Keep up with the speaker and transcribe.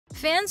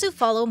Fans who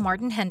follow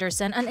Martin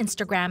Henderson on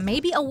Instagram may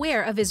be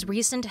aware of his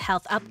recent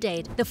health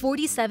update. The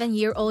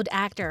 47-year-old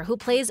actor who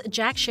plays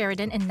Jack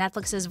Sheridan in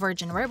Netflix's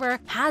Virgin River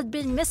had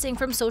been missing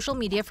from social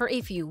media for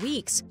a few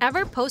weeks.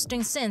 Ever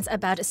posting since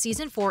about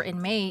season 4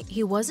 in May,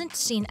 he wasn't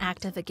seen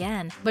active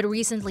again. But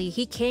recently,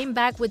 he came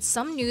back with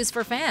some news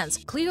for fans,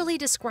 clearly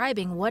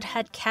describing what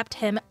had kept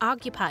him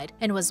occupied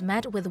and was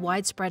met with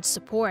widespread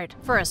support.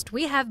 First,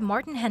 we have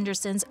Martin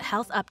Henderson's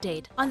health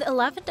update. On the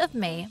 11th of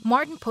May,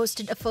 Martin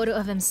posted a photo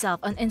of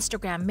himself on Instagram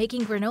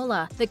making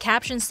granola. The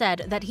caption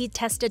said that he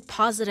tested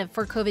positive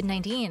for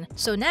COVID-19,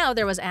 so now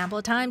there was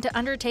ample time to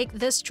undertake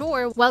this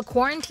chore while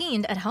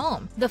quarantined at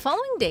home. The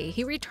following day,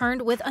 he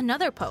returned with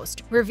another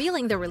post,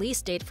 revealing the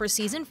release date for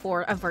season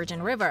 4 of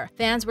Virgin River.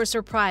 Fans were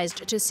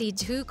surprised to see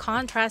two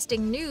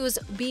contrasting news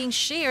being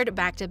shared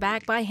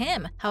back-to-back by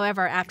him.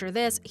 However, after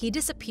this, he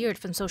disappeared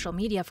from social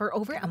media for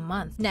over a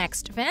month.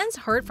 Next, fans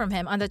heard from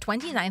him on the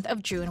 29th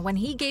of June when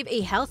he gave a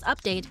health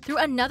update through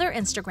another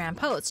Instagram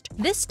post.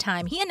 This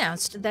time, he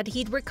announced that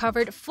he'd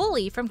recovered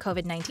fully from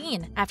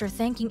COVID-19. After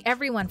thanking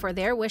everyone for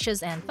their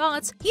wishes and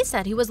thoughts, he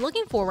said he was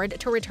looking forward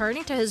to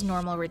returning to his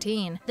normal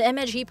routine. The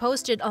image he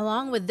posted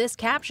along with this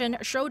caption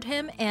showed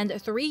him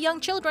and 3 young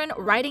children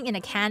riding in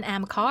a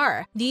Can-Am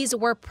car. These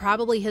were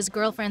probably his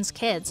girlfriend's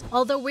kids,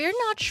 although we're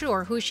not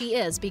sure who she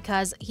is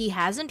because he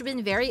hasn't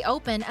been very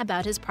open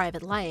about his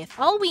private life.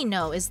 All we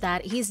know is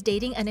that he's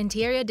dating an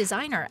interior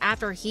designer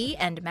after he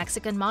and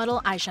Mexican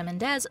model Aisha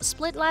Mendez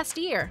split last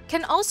year.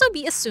 Can also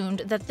be assumed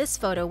that this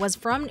photo was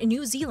from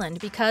New Zealand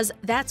because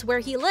that's where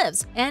he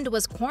lives and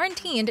was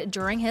quarantined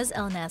during his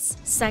illness.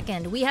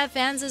 Second, we have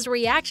fans'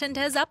 reaction to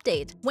his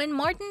update. When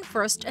Martin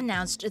first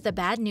announced the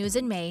bad news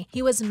in May,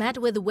 he was met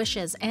with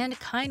wishes and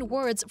kind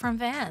words from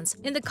fans.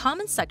 In the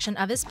comments section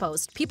of his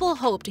post, people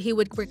hoped he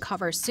would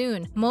recover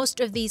soon. Most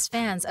of these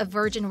fans of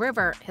Virgin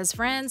River, his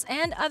friends,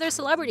 and other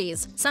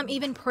celebrities. Some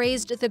even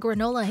praised the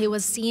granola he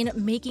was seen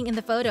making in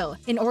the photo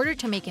in order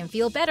to make him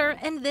feel better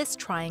in this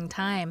trying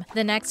time.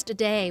 The next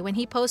day, when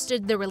he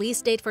posted the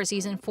release date for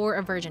season 4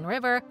 of Virgin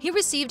River, he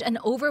received an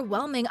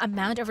overwhelming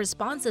amount of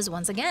responses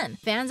once again.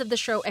 Fans of the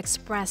show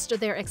expressed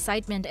their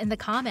excitement in the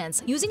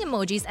comments using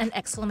emojis and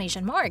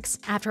exclamation marks.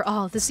 After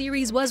all, the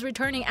series was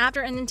returning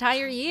after an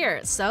entire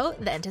year, so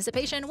the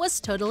anticipation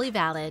was totally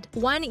valid.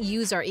 One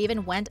user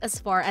even went as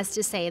far as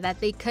to say that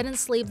they couldn't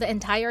sleep the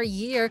entire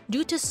year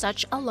due to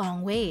such a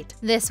long wait.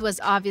 This was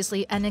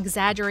obviously an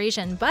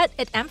exaggeration, but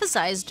it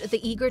emphasized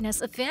the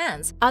eagerness of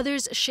fans.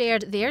 Others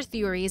shared their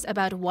theories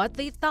about what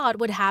they thought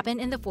would happen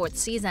in the 4th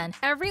season.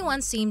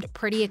 Everyone seemed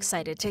pretty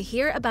excited to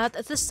hear about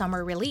the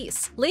summer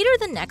release. Later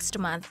the next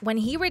month, when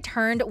he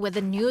returned with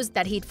the news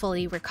that he'd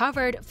fully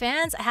recovered,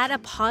 fans had a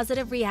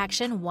positive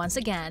reaction once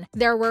again.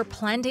 There were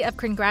plenty of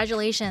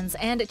congratulations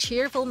and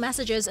cheerful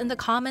messages in the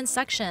comments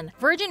section.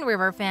 Virgin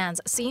River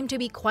fans seem to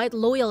be quite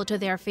loyal to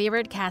their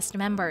favorite cast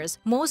members.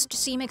 Most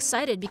seem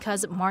excited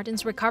because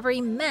Martin's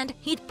recovery meant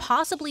he'd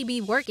possibly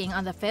be working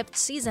on the 5th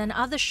season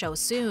of the show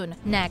soon.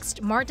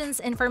 Next, Martin's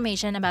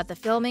information about the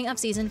filming of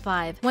season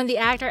 5. When the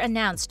actor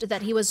announced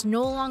that he was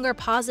no longer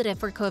positive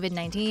for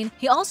COVID-19,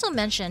 he also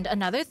mentioned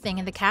another thing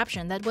in the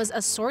caption that was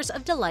a source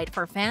of delight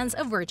for fans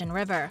of Virgin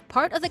River.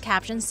 Part of the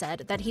caption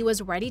said that he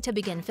was ready to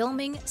begin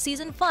filming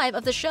season 5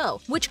 of the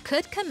show, which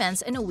could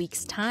commence in a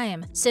week's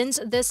time. Since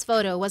this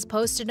photo was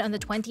posted on the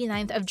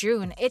 29th of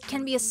June, it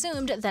can be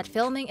assumed that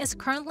filming is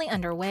currently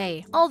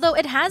underway. Although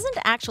it hasn't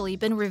actually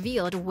been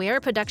revealed where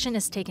production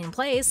is taking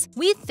place,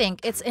 we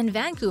think it's in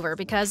Vancouver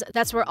because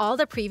that's where all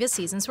the previous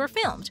seasons were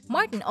filmed.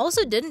 Martin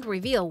also didn't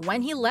reveal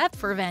when he left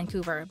for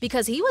Vancouver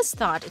because he was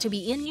thought to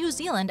be in New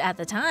Zealand at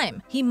the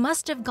time. He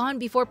must have gone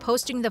before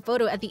posting the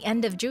photo at the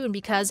end of June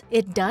because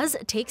it does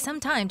take some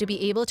time to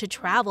be able to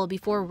travel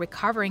before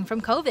recovering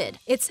from COVID.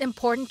 It's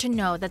important to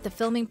know that the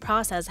filming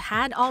process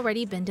had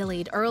already been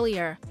delayed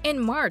earlier. In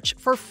March,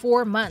 for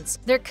 4 months.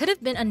 There could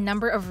have been a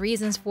number of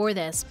reasons for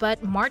this,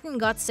 but Martin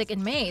got sick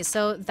in May,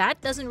 so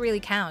that doesn't really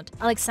count.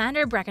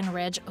 Alexandra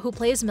Breckenridge, who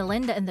plays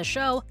Melinda in the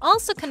show,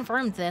 also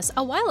confirmed this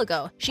a while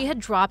ago. She had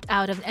dropped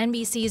out of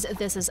NBC's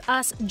This Is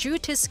Us due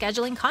to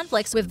scheduling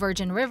conflicts with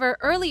Virgin River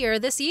earlier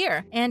this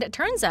year, and it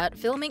turns out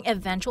filming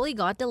eventually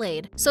got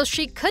delayed, so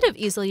she could have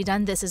easily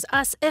done This Is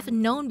Us if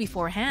known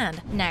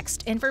beforehand.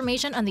 Next,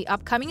 information on the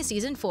upcoming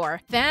season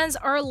 4. Fans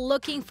are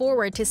looking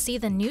forward to see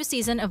the new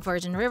season of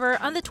Virgin River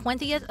on the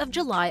 20th of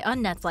July on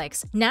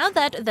Netflix. Now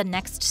that the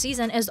next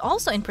season is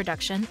also in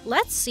production,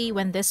 let's see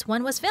when this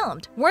one was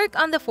filmed. Work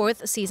on the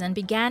 4th season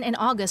began in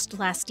August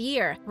last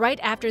year, right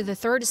after the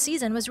 3rd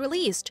season was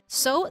released.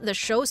 So the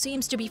show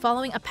seems to be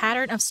following a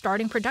pattern of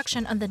starting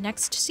production on the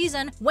next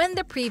season when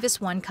the previous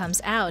one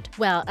comes out.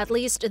 Well, at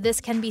least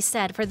this can be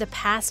said for the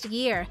past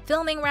year.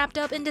 Filming wrapped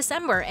up in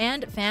December,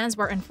 and fans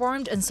were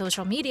informed on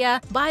social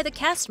media by the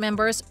cast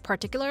members,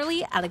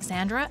 particularly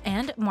Alexandra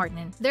and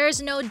Martin.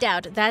 There's no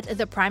doubt that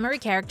the primary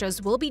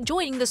characters will be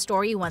joining the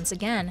story once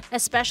again,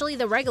 especially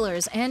the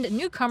regulars and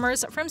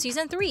newcomers from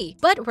season 3.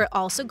 But we're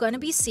also going to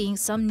be seeing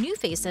some new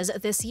faces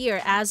this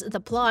year as the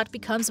plot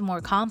becomes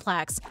more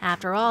complex.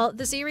 After all,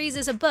 the series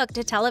is a book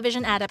to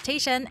television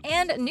adaptation,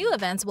 and new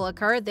events will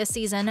occur this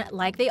season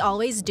like they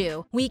always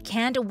do. We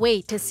can't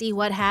wait to see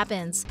what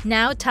happens.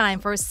 Now time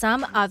for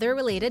some other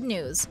related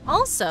news.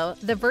 Also,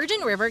 the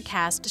Virgin River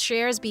cast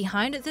shares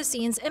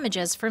behind-the-scenes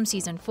images from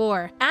Season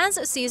 4.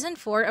 As Season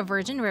 4 of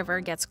Virgin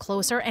River gets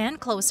closer and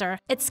closer,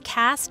 its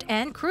cast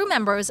and crew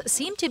members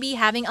seem to be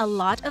having a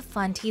lot of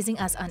fun teasing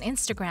us on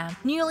Instagram.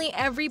 Nearly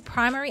every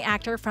primary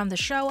actor from the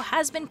show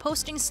has been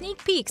posting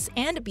sneak peeks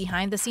and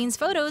behind-the-scenes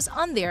photos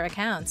on their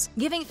accounts,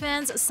 giving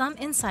fans some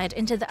insight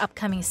into the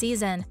upcoming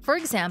season. For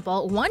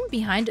example, one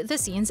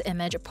behind-the-scenes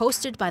image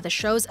posted by the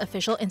show's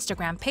official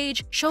Instagram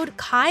page showed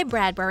Kai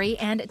Bradbury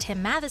and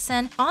Tim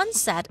Matheson on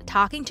set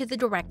talking to the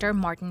director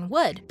Martin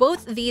Wood.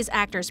 Both these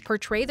actors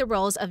portray the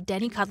roles of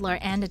Denny Cutler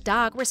and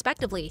Doc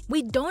respectively.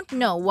 We don't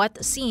know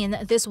what scene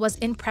this was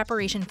in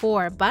preparation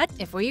for, but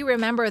if we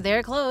remember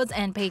their clothes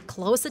and pay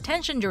close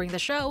attention during the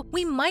show,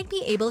 we might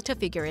be able to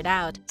figure it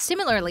out.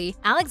 Similarly,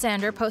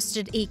 Alexandra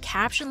posted a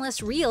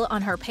captionless reel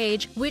on her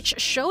page which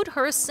showed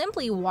her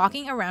simply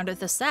walking around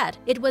the set.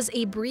 It was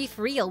a brief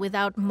reel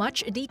without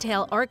much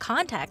detail or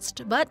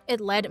context, but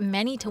it led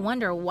many to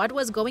wonder what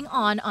was going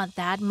on at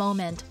that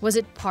moment. Was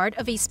it part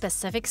of a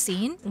specific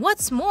scene?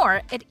 What's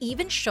more, it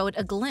even showed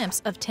a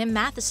glimpse of Tim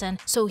Matheson,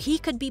 so he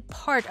could be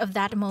part of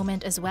that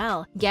moment as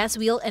well. Guess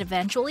we'll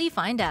eventually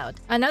find out.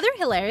 Another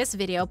hilarious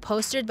video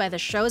posted by the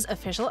show's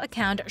official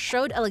account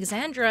showed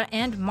Alexandra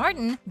and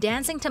Martin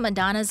dancing to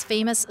Madonna's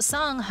famous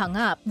song Hung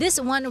Up. This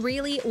one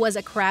really was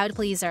a crowd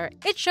pleaser.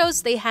 It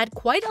shows they had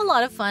quite a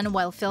lot of fun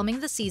while filming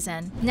the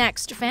season.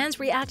 Next, fans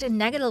reacted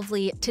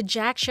negatively to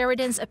Jack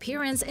Sheridan's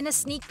appearance in a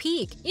sneak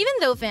peek. Even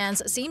though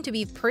fans seem to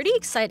be pretty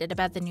excited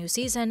about the new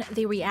season,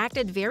 they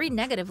reacted very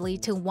negatively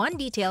to one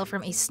detail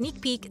from a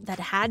sneak peek that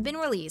had been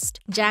released.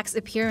 Jack's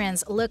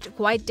appearance looked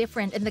quite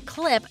different in the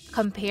clip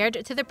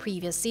compared to the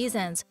previous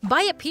seasons.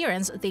 By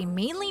appearance, they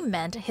mainly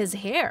meant his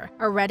hair.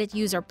 A Reddit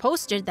user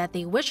posted that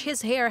they wish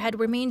his hair had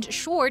remained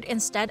short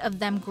instead of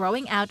them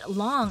growing out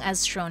long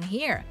as shown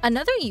here.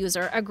 Another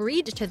user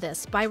agreed to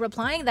this by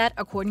replying that,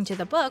 according to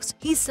the books,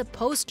 he's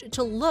supposed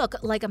to look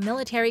like a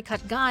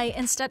military-cut guy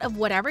instead of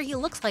whatever he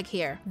looks like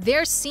here.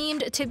 There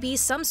seemed to be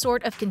some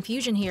sort of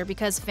confusion here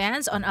because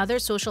fans on other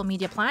social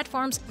media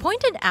platforms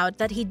pointed out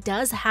that he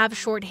does have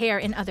short hair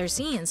in other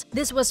scenes.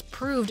 This was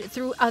proved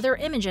through other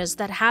images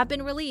that have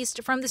been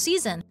released from the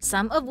season,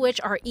 some of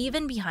which are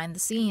even behind the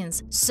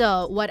scenes.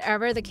 So,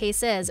 whatever the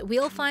case is,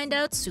 we'll find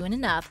out soon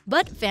enough.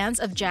 But fans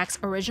of Jack's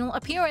original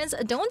appearance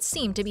don't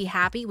seem to be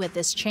happy with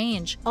this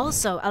change.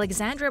 Also,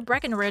 Alexandra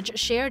Breckenridge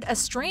shared a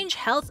strange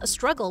health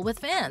struggle with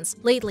fans.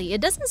 Lately,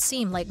 it doesn't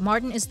seem like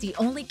Martin is the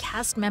only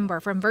cast member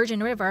from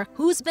Virgin River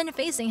who's been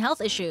facing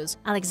health issues.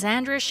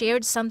 Alexandra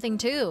shared something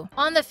too.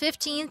 On the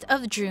 15th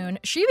of June,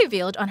 she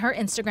revealed on her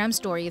Instagram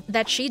story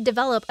that she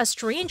developed a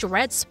strange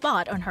red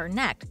spot on her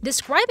neck,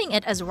 describing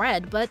it as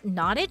red but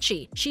not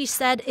itchy. She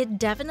said it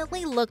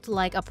definitely looked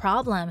like a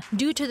problem.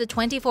 Due to the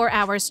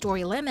 24-hour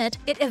story limit,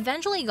 it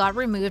eventually got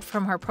removed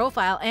from her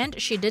profile and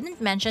she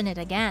didn't mention it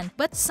again.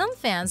 But some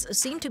fans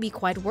seem to be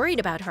quite worried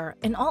about her.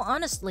 In all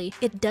honesty,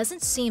 it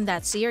doesn't seem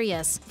that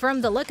serious.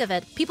 From the look of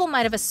it, people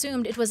might have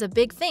assumed it was a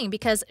big thing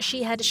because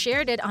she had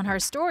shared it on her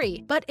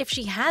story. But if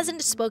she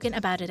hasn't spoken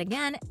about it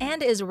again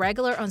and is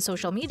regular on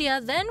social media,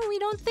 then we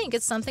don't think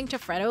it's something to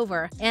fret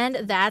over. And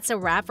that's a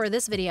wrap for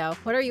this video.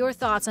 What are your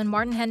thoughts on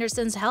Martin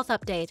Henderson's health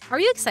update? Are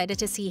you excited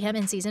to see him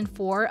in Season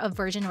 4 of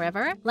Virgin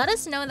River? Let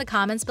us know in the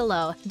comments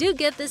below. Do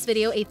give this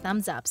video a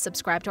thumbs up,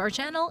 subscribe to our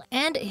channel,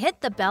 and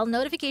hit the bell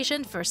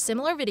notification for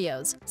similar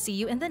videos. See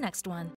you in the next one.